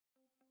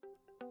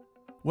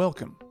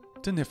Welcome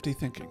to Nifty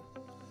Thinking.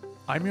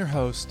 I'm your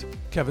host,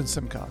 Kevin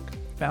Simcock,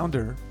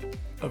 founder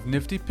of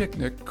Nifty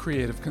Picnic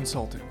Creative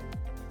Consulting.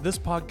 This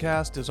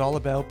podcast is all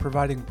about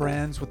providing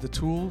brands with the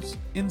tools,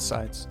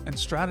 insights, and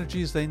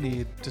strategies they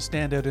need to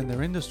stand out in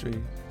their industry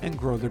and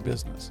grow their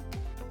business.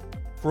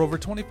 For over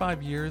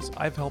 25 years,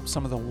 I've helped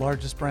some of the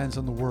largest brands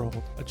in the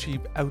world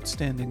achieve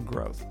outstanding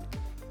growth.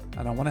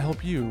 And I want to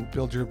help you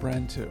build your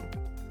brand too.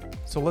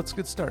 So let's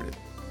get started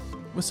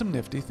with some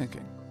nifty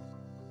thinking.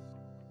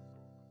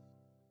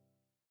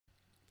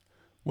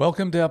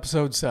 Welcome to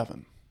episode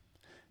 7.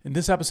 In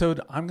this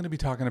episode, I'm going to be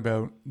talking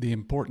about the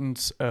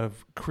importance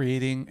of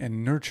creating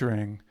and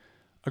nurturing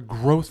a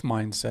growth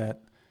mindset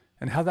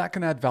and how that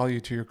can add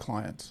value to your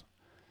clients.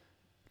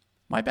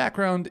 My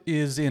background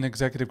is in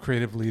executive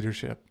creative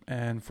leadership,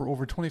 and for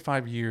over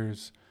 25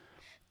 years,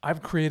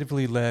 I've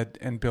creatively led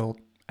and built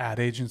ad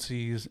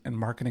agencies and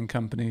marketing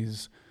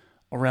companies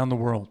around the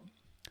world.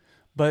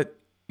 But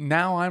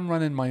now I'm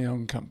running my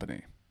own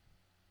company,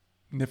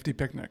 Nifty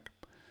Picnic.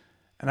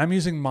 And I'm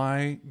using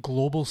my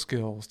global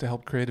skills to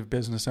help creative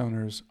business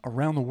owners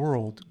around the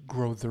world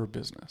grow their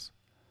business.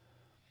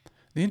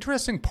 The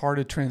interesting part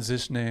of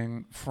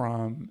transitioning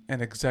from an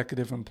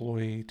executive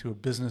employee to a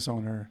business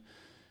owner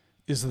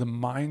is the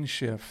mind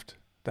shift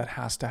that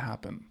has to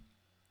happen.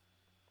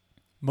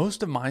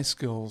 Most of my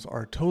skills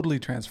are totally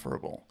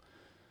transferable,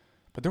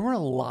 but there were a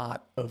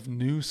lot of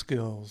new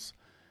skills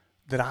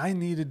that I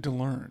needed to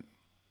learn.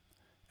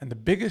 And the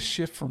biggest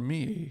shift for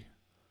me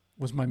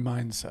was my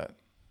mindset.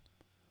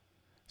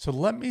 So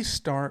let me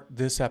start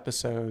this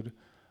episode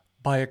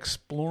by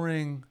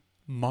exploring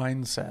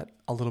mindset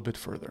a little bit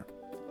further.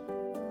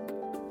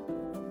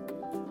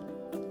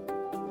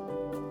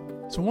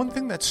 So one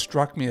thing that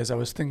struck me as I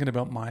was thinking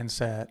about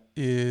mindset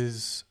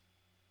is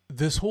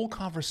this whole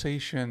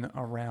conversation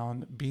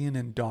around being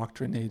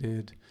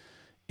indoctrinated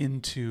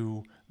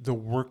into the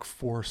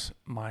workforce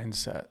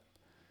mindset.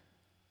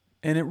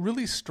 And it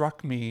really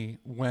struck me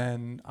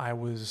when I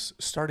was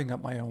starting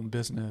up my own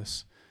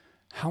business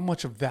how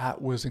much of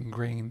that was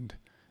ingrained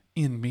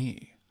in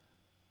me.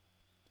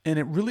 And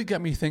it really got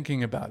me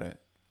thinking about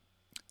it.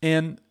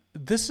 And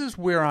this is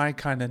where I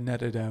kind of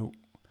netted out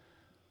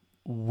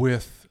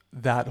with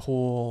that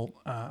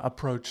whole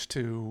approach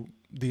to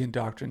the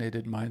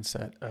indoctrinated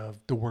mindset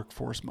of the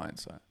workforce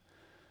mindset.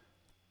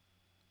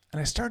 And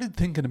I started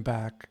thinking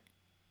back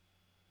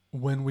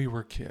when we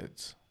were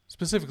kids,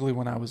 specifically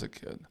when I was a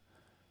kid.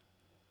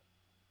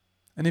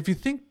 And if you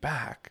think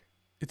back,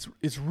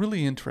 it's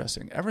really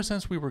interesting. Ever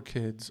since we were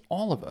kids,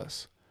 all of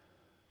us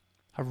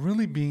have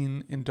really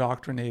been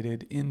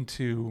indoctrinated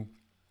into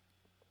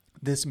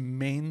this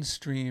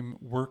mainstream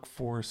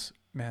workforce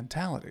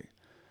mentality.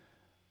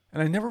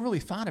 And I never really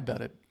thought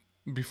about it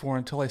before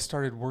until I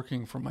started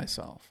working for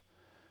myself.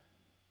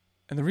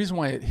 And the reason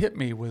why it hit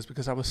me was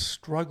because I was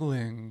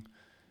struggling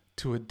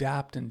to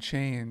adapt and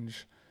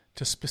change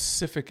to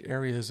specific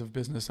areas of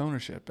business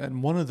ownership.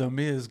 And one of them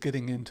is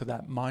getting into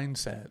that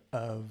mindset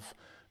of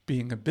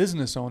being a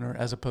business owner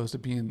as opposed to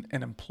being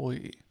an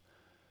employee.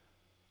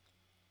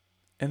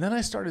 And then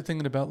I started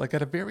thinking about, like,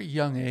 at a very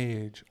young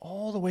age,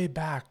 all the way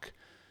back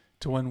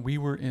to when we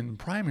were in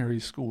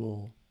primary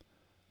school,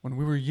 when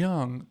we were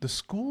young, the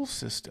school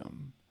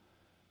system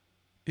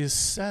is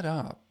set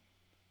up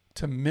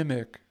to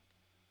mimic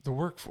the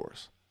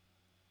workforce.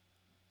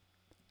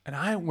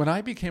 And when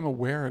I became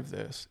aware of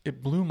this,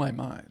 it blew my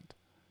mind.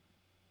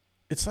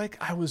 It's like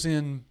I was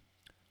in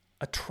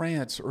a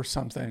trance or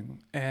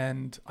something,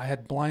 and I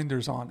had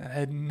blinders on, and I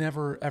had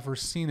never ever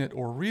seen it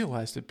or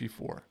realized it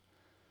before.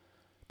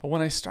 But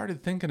when I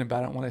started thinking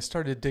about it, when I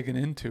started digging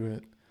into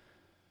it,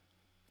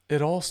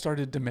 it all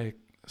started to make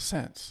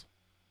sense.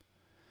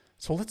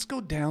 So let's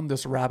go down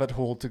this rabbit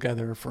hole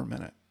together for a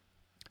minute.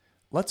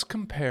 Let's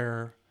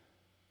compare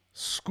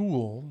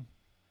school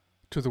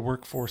to the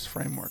workforce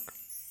framework.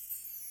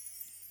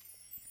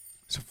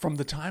 So from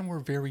the time we're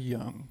very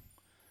young,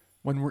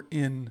 when we're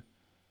in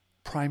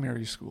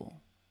primary school,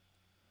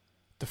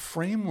 the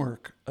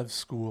framework of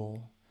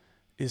school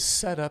is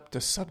set up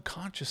to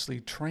subconsciously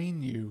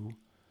train you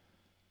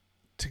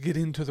to get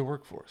into the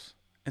workforce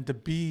and to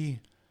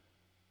be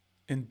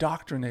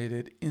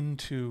indoctrinated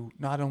into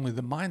not only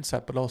the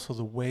mindset, but also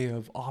the way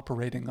of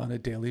operating on a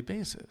daily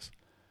basis.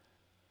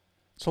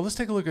 So let's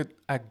take a look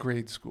at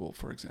grade school,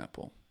 for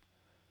example.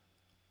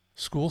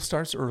 School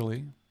starts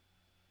early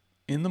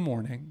in the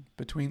morning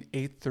between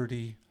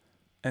 8:30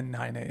 and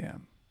 9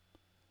 a.m.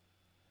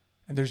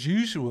 And there's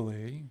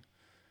usually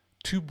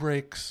 2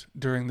 breaks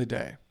during the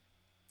day.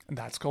 And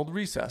that's called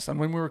recess. And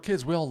when we were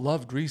kids, we all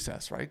loved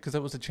recess, right? Because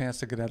it was a chance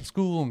to get out of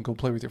school and go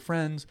play with your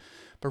friends.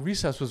 But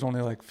recess was only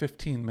like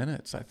 15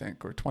 minutes, I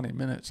think, or 20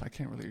 minutes. I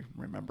can't really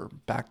remember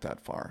back that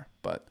far.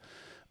 But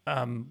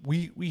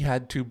we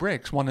had 2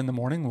 breaks, one in the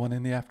morning, one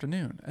in the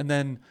afternoon. And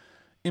then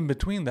in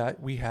between that,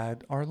 we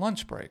had our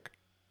lunch break.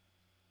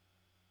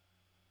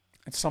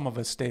 And some of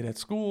us stayed at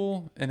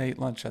school and ate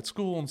lunch at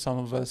school, and some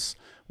of us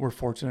were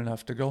fortunate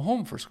enough to go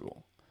home for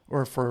school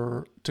or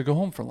to go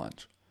home for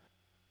lunch.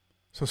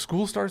 So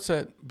school starts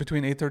at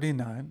between 8:30 and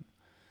 9.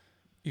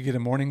 You get a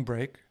morning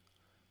break.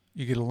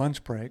 you get a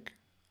lunch break,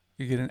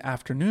 you get an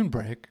afternoon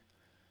break,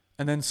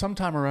 and then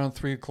sometime around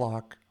 3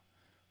 o'clock,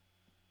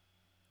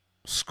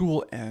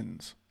 school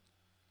ends.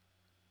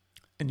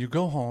 And you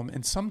go home,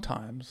 and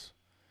sometimes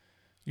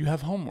you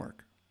have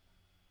homework.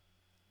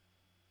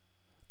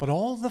 But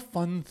all the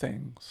fun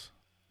things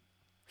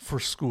for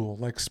school,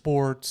 like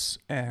sports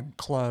and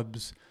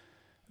clubs,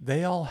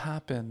 they all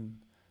happen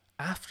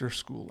after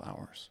school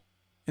hours.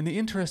 And the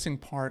interesting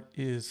part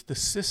is the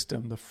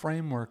system, the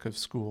framework of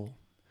school.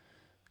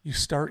 You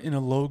start in a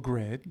low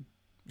grade.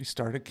 You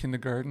start at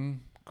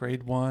kindergarten,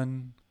 grade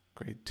 1,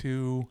 grade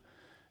 2,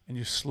 and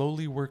you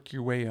slowly work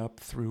your way up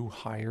through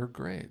higher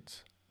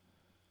grades.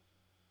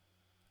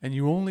 And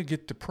you only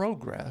get to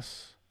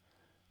progress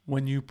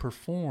when you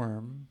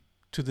perform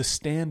to the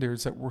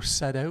standards that were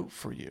set out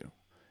for you.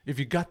 If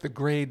you got the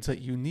grades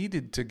that you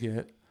needed to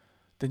get,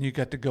 then you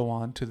got to go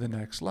on to the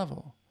next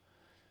level.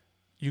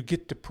 You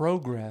get to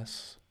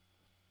progress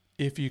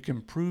if you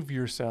can prove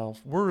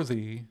yourself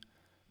worthy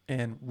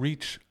and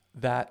reach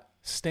that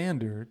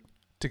standard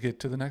to get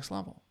to the next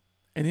level.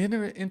 And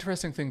the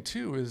interesting thing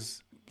too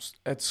is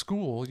at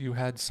school you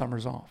had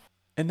summers off.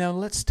 And now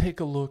let's take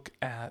a look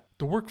at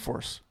the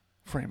workforce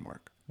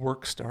framework.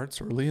 Work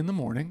starts early in the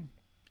morning,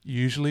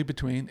 usually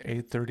between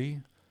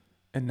 8:30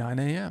 and 9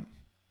 a.m.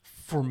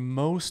 For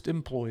most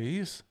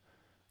employees,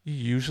 you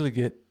usually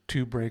get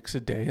 2 breaks a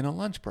day and a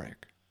lunch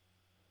break.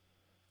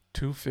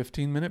 2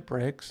 15-minute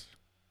breaks,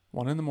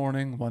 one in the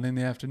morning, one in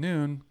the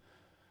afternoon,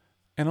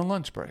 and a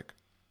lunch break.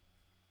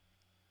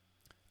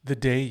 The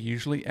day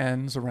usually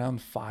ends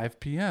around 5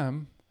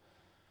 p.m.,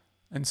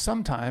 and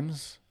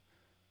sometimes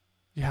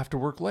you have to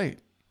work late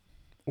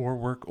or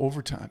work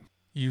overtime.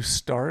 You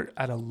start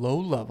at a low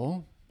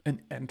level,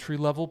 an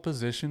entry-level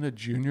position, a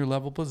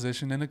junior-level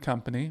position in a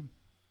company,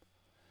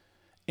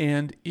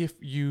 and if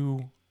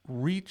you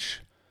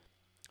reach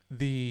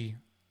the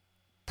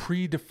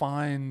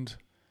predefined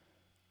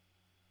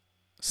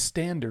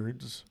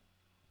standards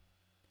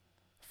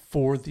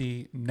for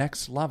the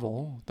next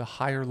level, the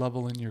higher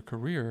level in your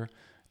career,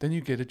 then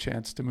you get a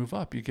chance to move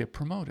up. You get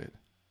promoted.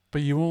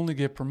 But you only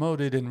get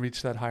promoted and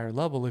reach that higher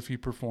level if you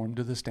perform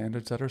to the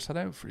standards that are set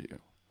out for you.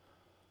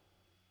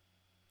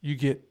 You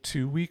get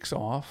 2 weeks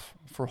off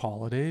for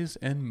holidays,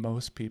 and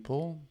most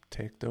people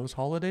take those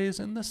holidays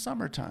in the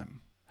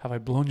summertime. Have I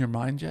blown your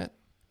mind yet?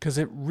 Because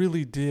it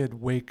really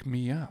did wake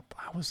me up.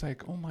 I was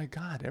like, oh my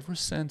God, ever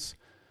since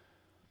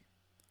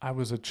I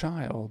was a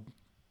child,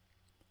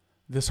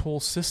 this whole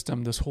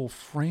system, this whole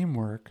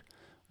framework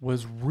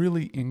was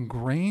really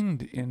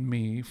ingrained in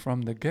me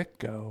from the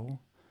get-go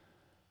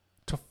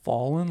to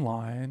fall in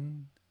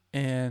line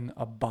and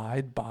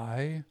abide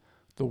by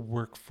the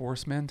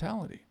workforce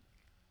mentality.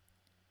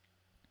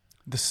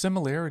 The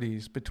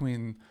similarities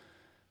between,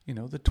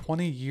 the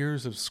 20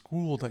 years of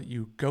school that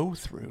you go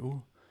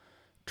through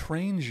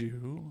trains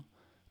you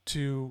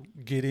to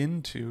get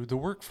into the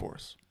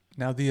workforce.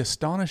 Now, the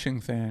astonishing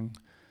thing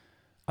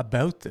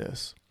about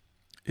this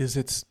is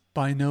it's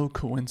by no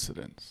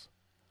coincidence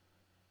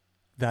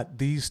that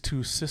these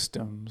two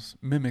systems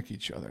mimic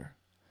each other.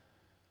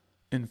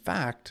 In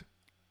fact,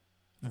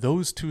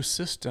 those two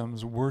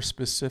systems were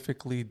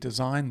specifically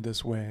designed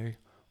this way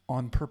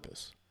on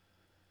purpose.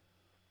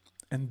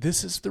 And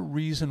this is the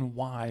reason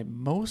why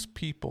most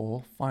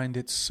people find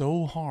it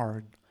so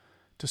hard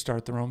to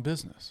start their own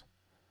business.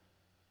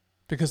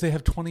 Because they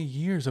have 20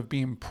 years of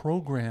being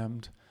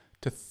programmed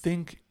to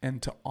think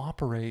and to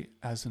operate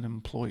as an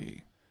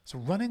employee. So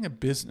running a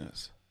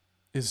business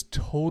is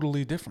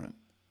totally different.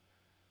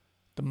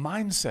 The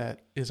mindset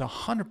is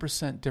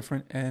 100%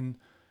 different, and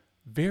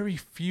very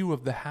few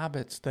of the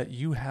habits that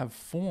you have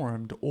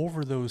formed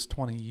over those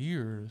 20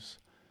 years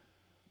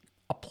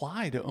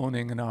apply to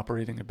owning and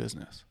operating a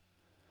business.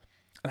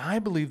 And I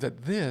believe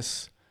that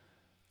this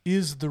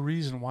is the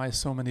reason why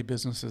so many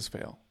businesses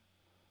fail.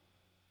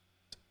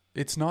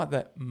 It's not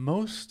that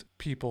most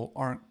people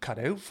aren't cut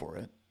out for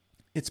it.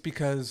 It's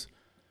because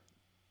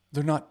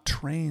they're not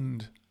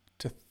trained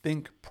to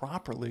think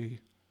properly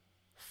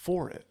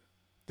for it.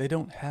 They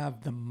don't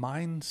have the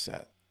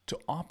mindset to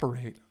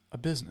operate a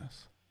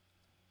business.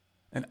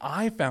 And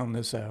I found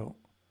this out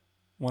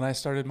when I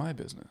started my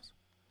business.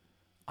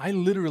 I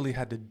literally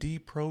had to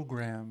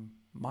deprogram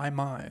my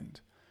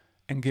mind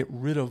and get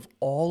rid of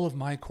all of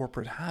my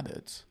corporate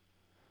habits,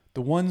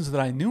 the ones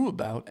that I knew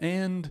about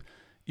and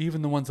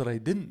even the ones that I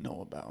didn't know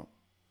about.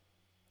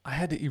 I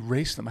had to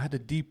erase them. I had to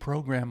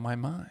deprogram my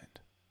mind.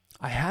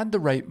 I had the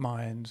right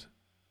mind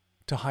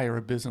to hire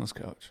a business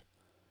coach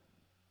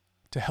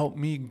to help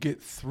me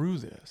get through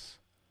this.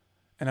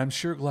 And I'm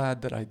sure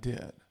glad that I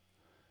did,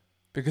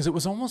 because it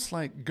was almost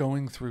like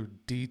going through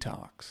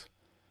detox.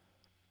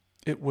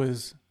 It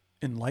was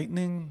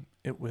enlightening,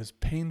 it was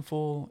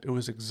painful, it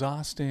was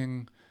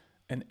exhausting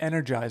and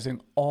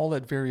energizing all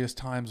at various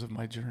times of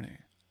my journey.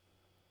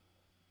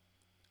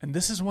 And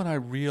this is when I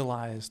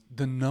realized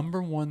the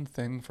number one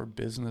thing for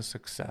business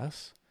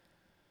success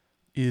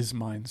is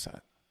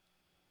mindset.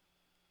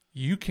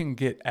 You can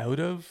get out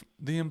of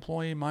the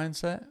employee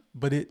mindset,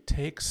 but it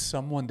takes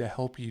someone to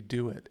help you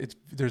do it.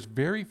 There's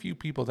very few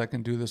people that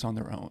can do this on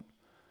their own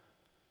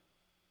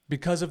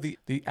because of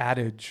the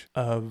adage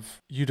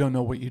of you don't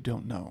know what you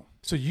don't know.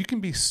 So you can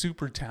be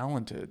super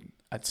talented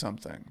at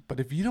something, but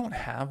if you don't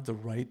have the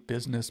right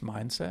business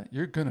mindset,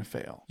 you're going to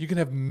fail. You can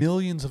have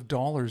millions of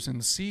dollars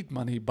in seed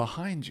money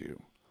behind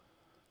you,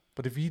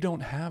 but if you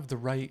don't have the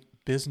right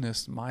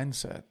business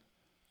mindset,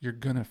 you're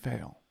going to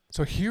fail.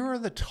 So here are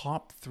the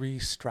top 3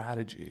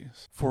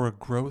 strategies for a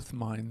growth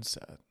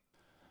mindset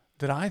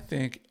that I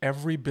think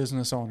every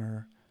business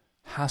owner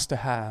has to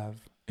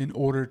have in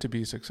order to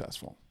be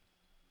successful.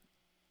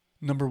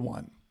 Number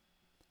 1,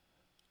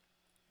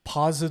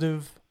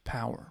 positive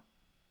power.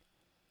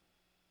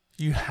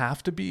 You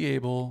have to be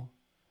able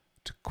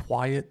to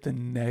quiet the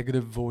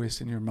negative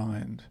voice in your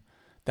mind,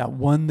 that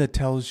one that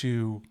tells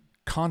you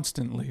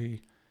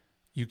constantly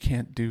you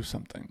can't do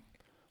something,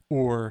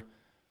 or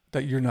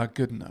that you're not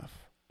good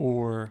enough,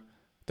 or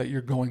that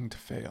you're going to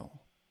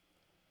fail.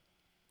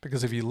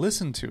 Because if you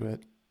listen to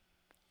it,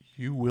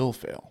 you will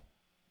fail.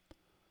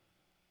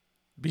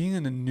 Being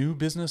a new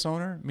business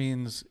owner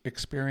means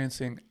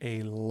experiencing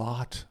a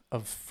lot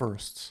of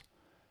firsts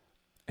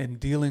and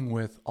dealing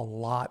with a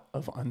lot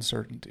of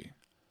uncertainty.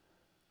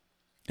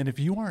 And if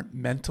you aren't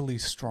mentally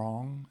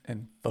strong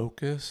and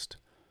focused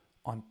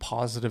on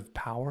positive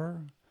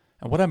power,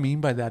 and what I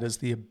mean by that is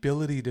the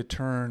ability to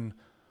turn,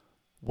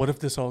 what if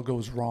this all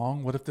goes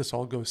wrong? What if this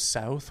all goes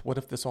south? What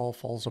if this all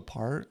falls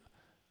apart?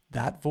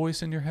 That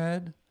voice in your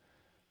head,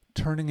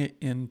 turning it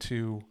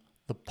into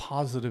the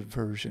positive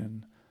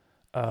version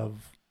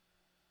of,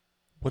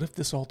 what if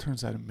this all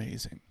turns out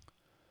amazing?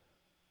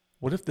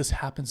 What if this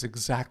happens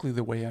exactly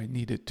the way I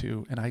need it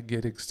to and I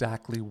get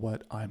exactly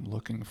what I'm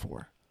looking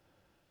for?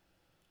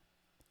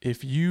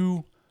 If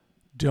you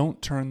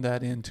don't turn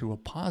that into a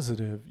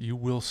positive, you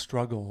will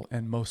struggle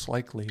and most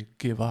likely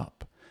give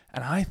up.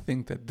 And I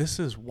think that this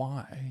is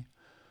why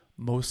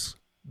most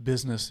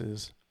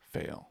businesses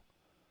fail.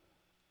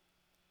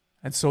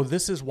 And so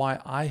this is why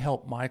I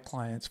help my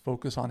clients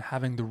focus on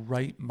having the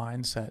right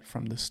mindset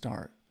from the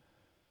start.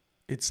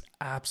 It's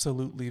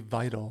absolutely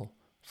vital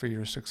for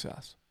your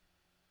success.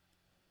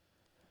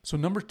 So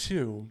number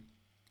 2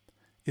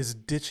 is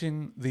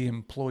ditching the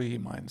employee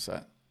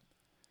mindset.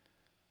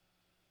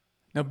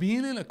 Now,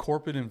 being in a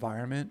corporate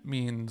environment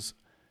means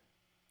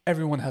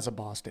everyone has a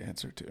boss to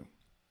answer to.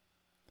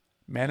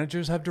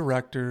 Managers have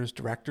directors,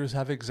 directors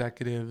have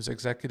executives,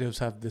 executives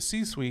have the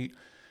C-suite,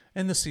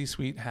 and the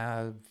C-suite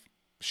have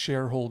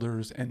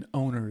shareholders and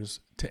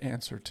owners to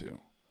answer to.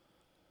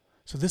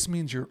 So this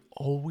means you're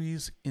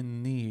always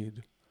in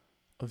need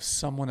of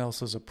someone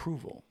else's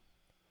approval,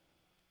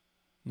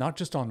 not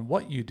just on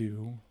what you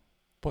do,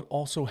 but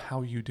also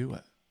how you do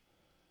it.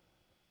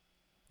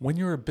 When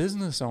you're a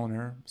business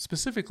owner,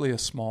 specifically a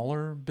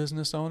smaller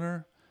business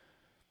owner,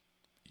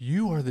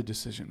 you are the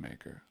decision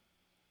maker.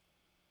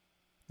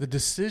 The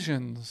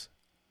decisions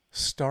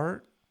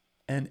start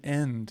and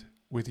end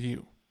with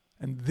you.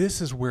 And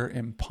this is where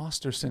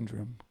imposter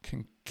syndrome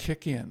can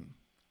kick in.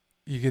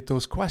 You get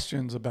those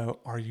questions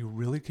about, are you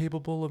really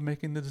capable of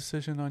making the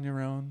decision on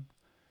your own?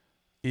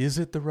 Is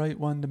it the right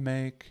one to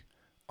make?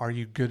 Are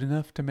you good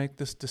enough to make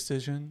this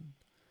decision?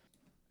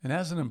 And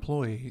as an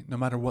employee, no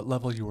matter what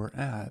level you are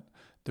at,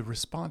 the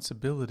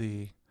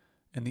responsibility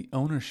and the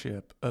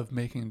ownership of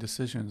making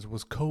decisions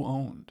was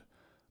co-owned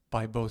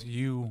by both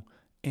you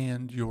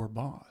and your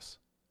boss.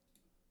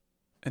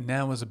 And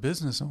now as a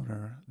business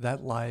owner,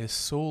 that lies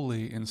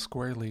solely and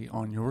squarely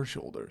on your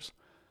shoulders.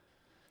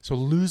 So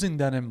losing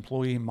that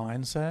employee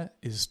mindset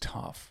is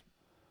tough,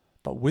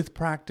 but with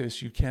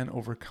practice, you can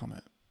overcome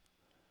it.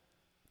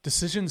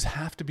 Decisions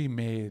have to be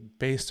made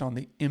based on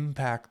the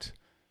impact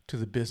to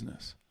the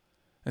business.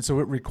 And so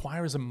it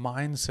requires a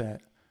mindset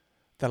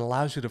that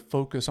allows you to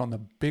focus on the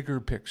bigger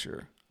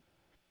picture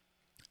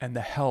and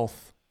the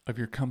health of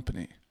your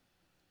company.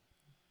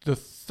 The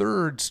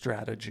third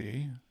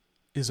strategy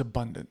is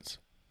abundance.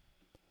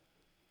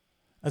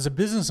 As a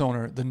business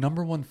owner, the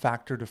number one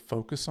factor to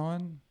focus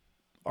on,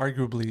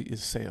 arguably,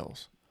 is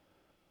sales.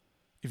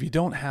 If you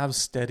don't have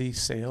steady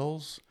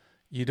sales,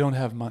 you don't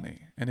have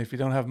money. And if you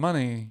don't have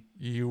money,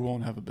 you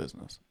won't have a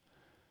business.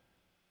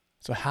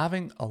 So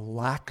having a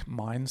lack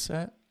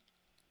mindset,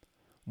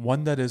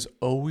 one that is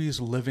always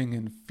living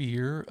in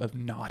fear of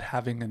not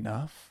having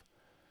enough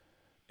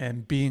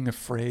and being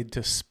afraid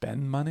to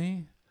spend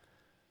money,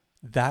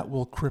 that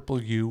will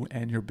cripple you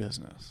and your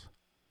business.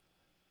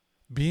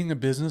 Being a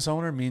business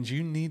owner means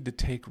you need to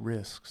take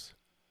risks,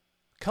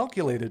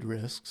 calculated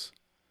risks,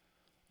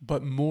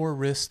 but more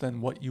risks than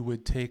what you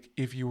would take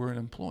if you were an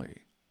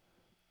employee.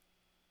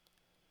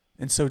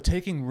 And so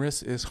taking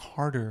risks is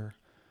harder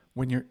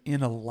when you're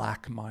in a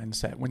lack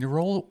mindset. When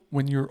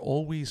you're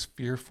always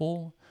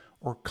fearful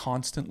or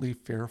constantly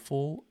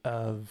fearful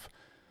of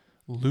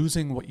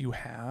losing what you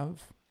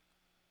have,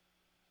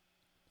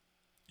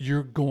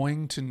 you're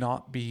going to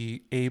not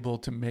be able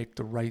to make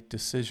the right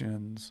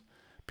decisions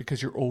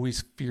because you're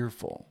always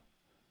fearful.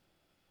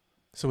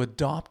 So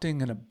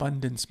adopting an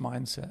abundance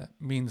mindset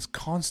means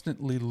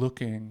constantly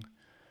looking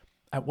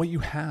at what you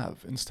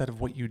have instead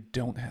of what you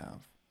don't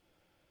have.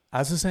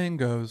 As the saying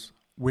goes,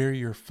 where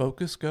your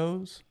focus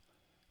goes,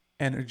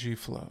 energy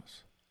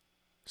flows.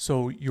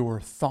 So your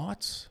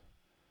thoughts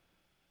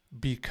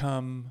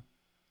become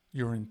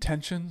your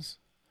intentions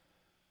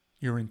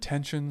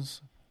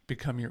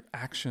become your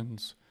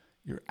actions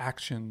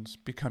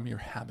become your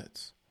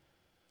habits.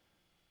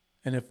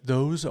 And if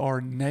those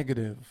are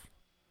negative,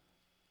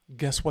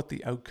 guess what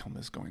the outcome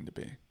is going to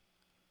be?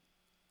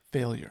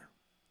 Failure.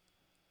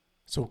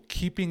 So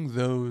keeping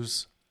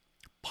those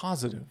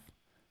positive,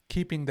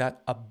 keeping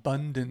that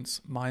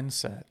abundance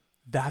mindset,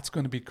 that's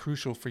going to be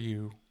crucial for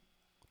you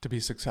to be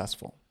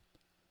successful.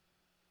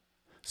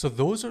 So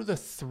those are the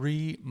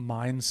 3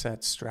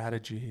 mindset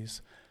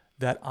strategies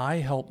that I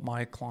help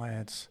my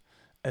clients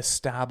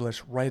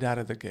establish right out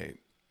of the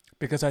gate.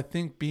 Because I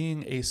think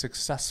being a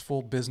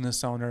successful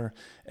business owner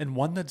and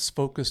one that's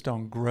focused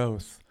on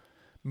growth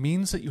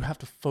means that you have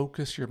to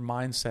focus your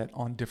mindset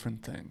on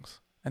different things.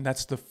 And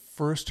that's the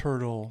first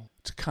hurdle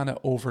to kind of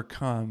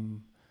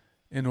overcome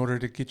in order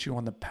to get you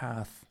on the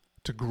path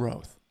to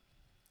growth.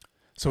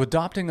 So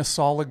adopting a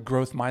solid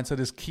growth mindset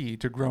is key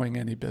to growing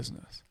any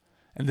business.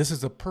 And this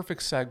is a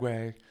perfect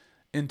segue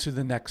into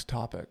the next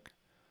topic,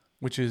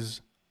 which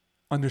is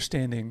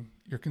understanding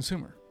your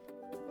consumer.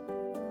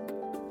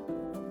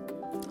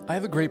 I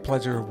have the great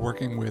pleasure of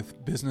working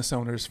with business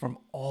owners from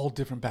all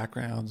different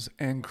backgrounds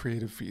and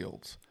creative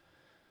fields.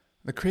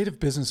 The creative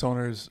business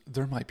owners,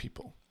 they're my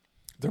people.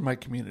 They're my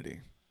community.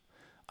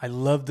 I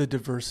love the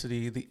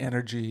diversity, the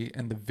energy,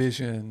 and the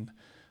vision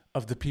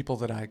of the people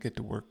that I get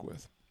to work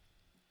with.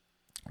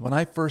 When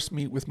I first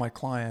meet with my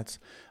clients,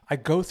 I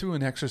go through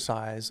an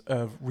exercise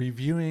of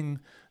reviewing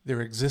their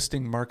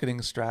existing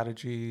marketing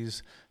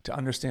strategies to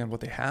understand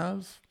what they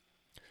have,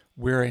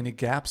 where any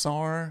gaps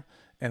are,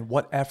 and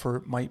what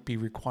effort might be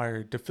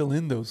required to fill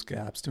in those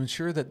gaps to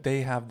ensure that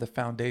they have the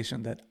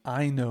foundation that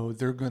I know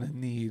they're going to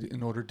need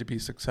in order to be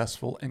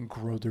successful and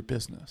grow their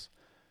business.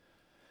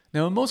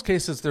 Now, in most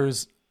cases,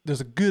 there's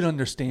a good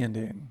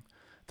understanding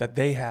that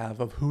they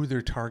have of who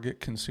their target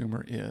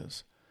consumer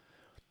is.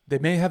 They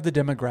may have the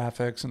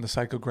demographics and the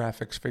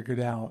psychographics figured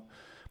out,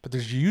 but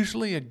there's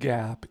usually a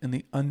gap in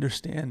the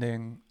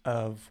understanding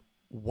of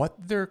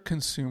what their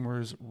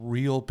consumers'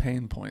 real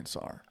pain points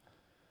are.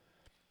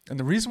 And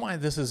the reason why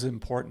this is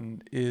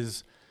important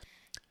is,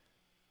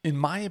 in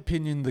my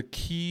opinion, the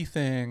key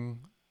thing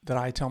that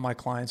I tell my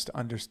clients to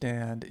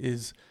understand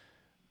is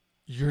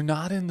you're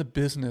not in the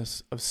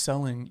business of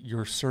selling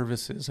your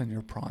services and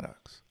your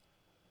products.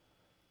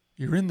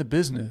 You're in the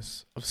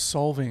business of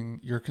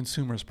solving your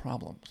consumers'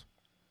 problems.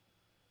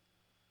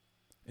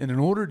 And in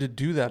order to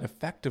do that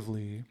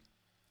effectively,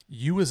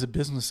 you as a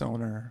business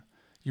owner,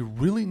 you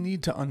really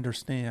need to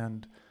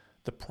understand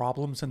the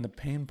problems and the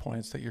pain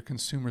points that your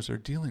consumers are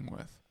dealing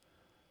with,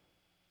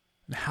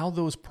 and how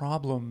those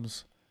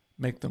problems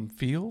make them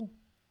feel,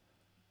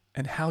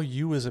 and how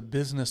you as a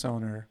business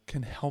owner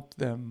can help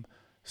them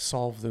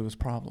solve those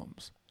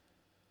problems.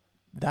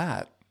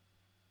 That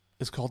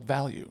is called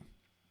value.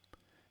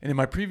 And in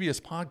my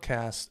previous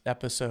podcast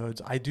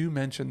episodes, I do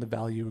mention the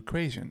value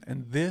equation,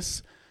 and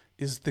this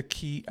is the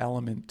key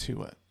element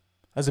to it.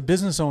 As a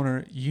business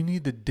owner, you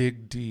need to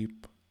dig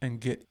deep and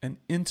get an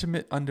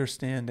intimate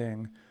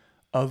understanding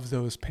of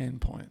those pain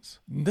points.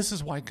 And this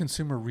is why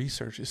consumer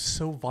research is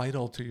so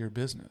vital to your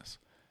business.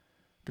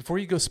 Before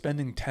you go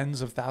spending tens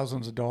of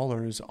thousands of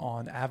dollars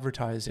on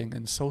advertising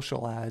and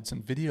social ads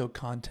and video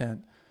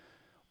content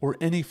or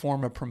any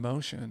form of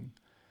promotion,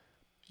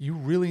 you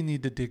really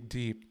need to dig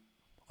deep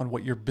on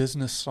what your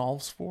business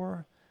solves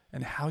for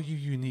and how you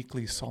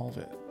uniquely solve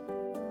it.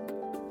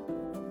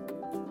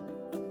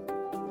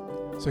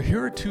 So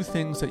here are 2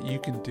 things that you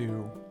can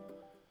do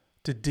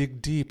to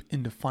dig deep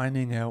into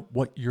finding out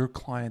what your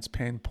clients'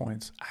 pain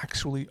points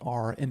actually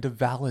are and to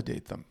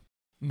validate them.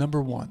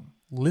 Number 1,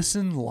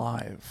 listen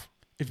live.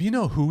 If you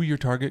know who your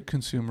target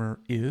consumer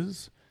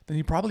is, then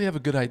you probably have a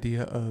good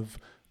idea of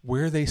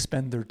where they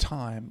spend their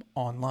time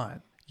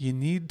online. You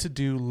need to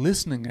do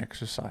listening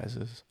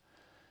exercises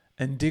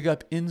and dig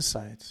up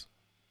insights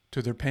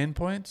to their pain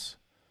points,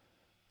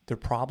 their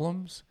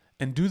problems,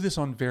 and do this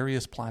on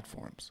various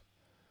platforms.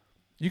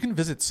 You can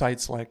visit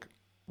sites like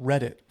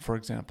Reddit, for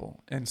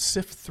example, and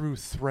sift through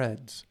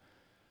threads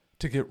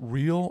to get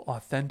real,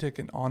 authentic,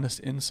 and honest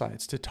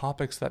insights to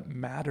topics that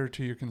matter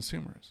to your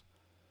consumers.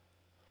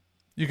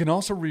 You can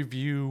also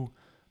review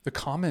the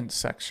comments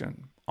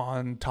section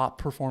on top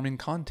performing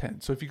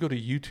content. So if you go to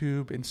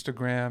YouTube,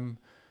 Instagram,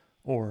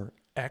 or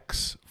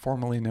X,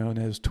 formerly known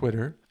as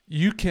Twitter,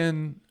 you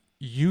can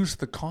use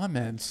the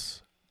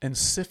comments and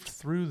sift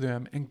through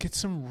them and get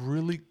some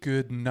really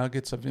good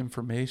nuggets of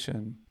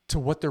information to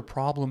what their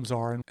problems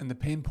are and the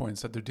pain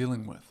points that they're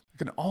dealing with. It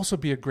can also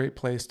be a great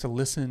place to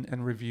listen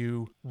and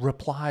review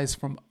replies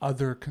from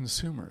other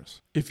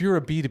consumers. If you're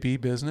a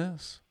B2B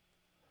business,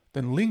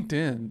 then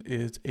LinkedIn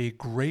is a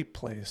great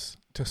place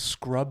to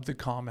scrub the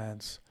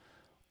comments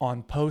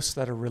on posts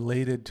that are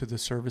related to the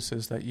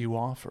services that you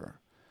offer.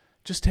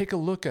 Just take a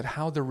look at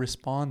how they're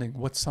responding,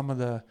 what's some of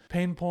the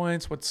pain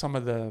points, what's some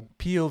of the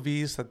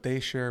POVs that they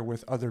share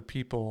with other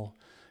people.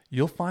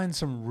 You'll find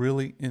some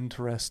really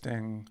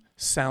interesting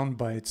sound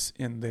bites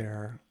in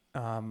there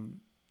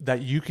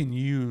that you can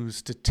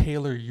use to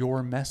tailor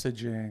your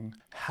messaging,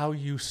 how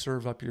you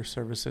serve up your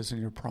services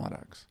and your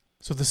products.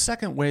 So the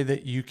second way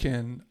that you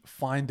can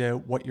find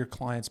out what your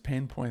clients'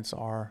 pain points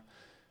are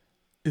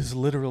is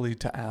literally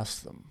to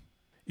ask them.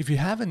 If you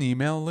have an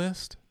email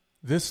list,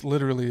 this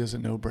literally is a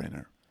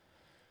no-brainer.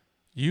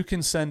 You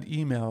can send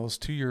emails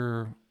to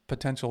your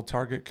potential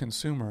target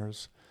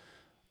consumers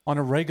on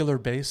a regular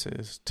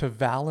basis to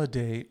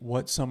validate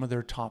what some of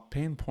their top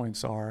pain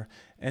points are,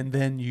 and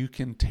then you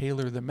can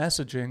tailor the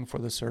messaging for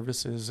the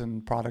services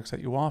and products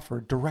that you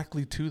offer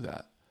directly to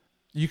that.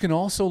 You can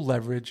also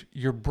leverage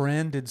your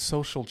branded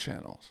social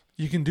channels.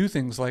 You can do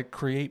things like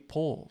create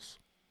polls,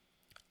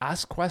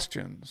 ask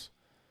questions.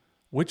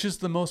 Which is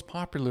the most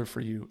popular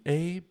for you,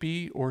 A,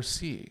 B, or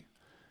C?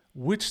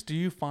 Which do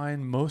you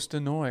find most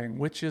annoying?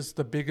 Which is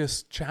the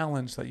biggest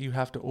challenge that you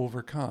have to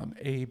overcome,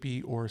 A,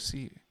 B, or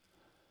C?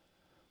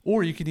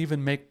 Or you can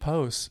even make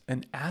posts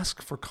and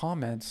ask for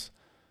comments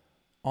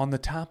on the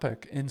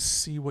topic and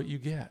see what you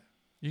get.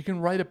 You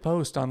can write a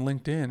post on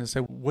LinkedIn and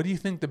say, what do you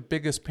think the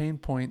biggest pain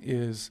point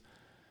is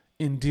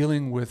in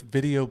dealing with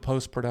video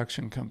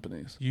post-production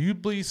companies?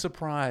 You'd be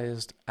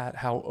surprised at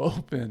how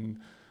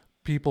open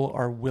people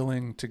are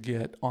willing to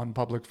get on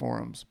public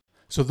forums.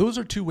 So those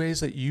are two ways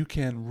that you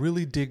can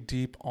really dig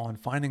deep on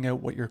finding out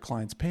what your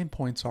clients' pain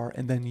points are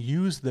and then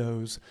use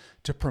those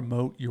to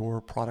promote your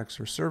products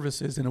or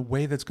services in a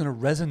way that's going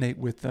to resonate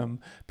with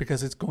them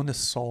because it's going to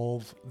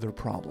solve their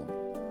problem.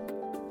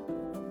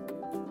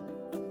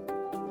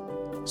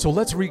 So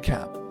let's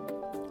recap.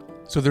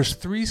 So there's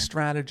 3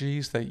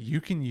 strategies that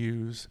you can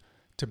use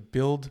to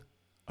build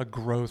a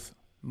growth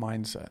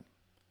mindset.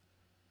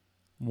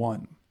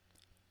 1,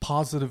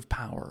 positive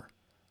power.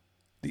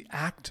 The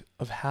act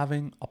of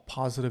having a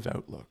positive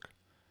outlook.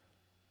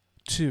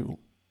 2,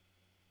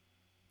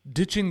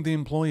 ditching the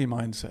employee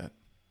mindset.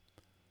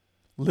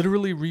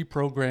 Literally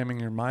reprogramming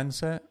your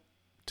mindset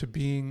to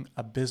being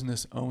a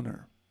business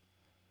owner.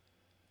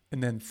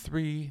 And then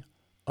 3,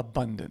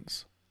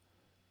 abundance.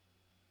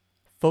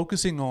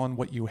 Focusing on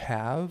what you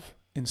have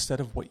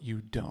instead of what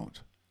you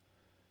don't.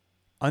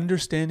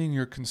 Understanding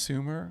your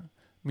consumer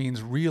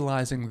means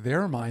realizing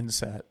their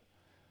mindset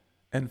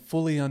and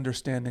fully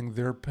understanding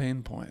their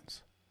pain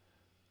points.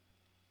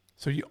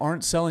 So you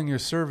aren't selling your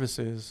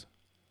services,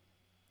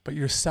 but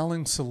you're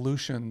selling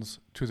solutions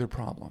to their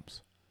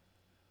problems.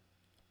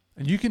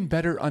 And you can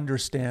better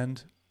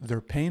understand their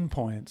pain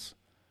points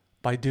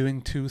by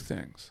doing 2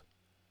 things.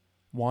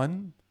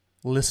 1,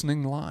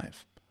 listening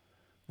live.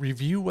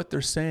 Review what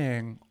they're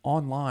saying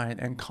online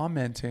and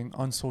commenting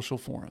on social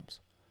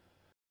forums.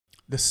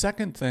 The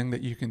second thing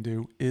that you can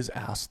do is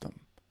ask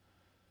them.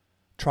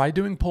 Try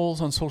doing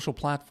polls on social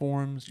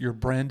platforms, your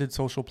branded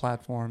social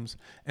platforms,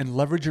 and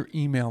leverage your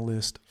email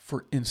list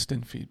for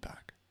instant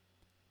feedback.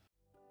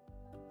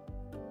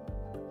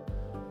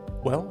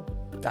 Well,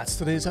 that's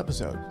today's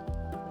episode.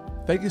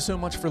 Thank you so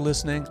much for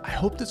listening. I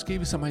hope this gave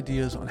you some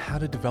ideas on how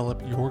to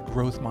develop your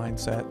growth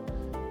mindset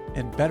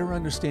and better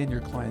understand your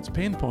clients'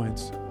 pain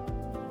points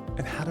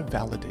and how to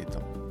validate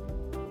them.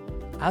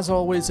 As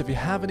always, if you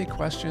have any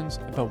questions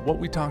about what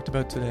we talked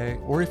about today,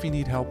 or if you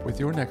need help with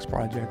your next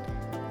project,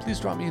 please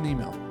drop me an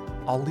email.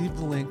 I'll leave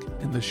the link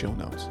in the show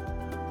notes.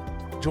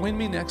 Join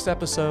me next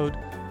episode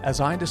as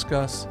I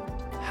discuss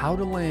how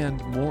to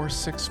land more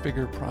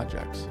 6-figure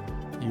projects.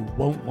 You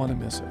won't want to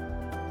miss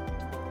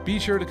it. Be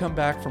sure to come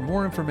back for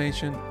more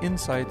information,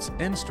 insights,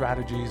 and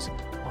strategies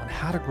on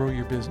how to grow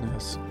your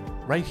business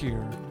right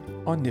here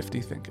on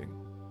Nifty Thinking.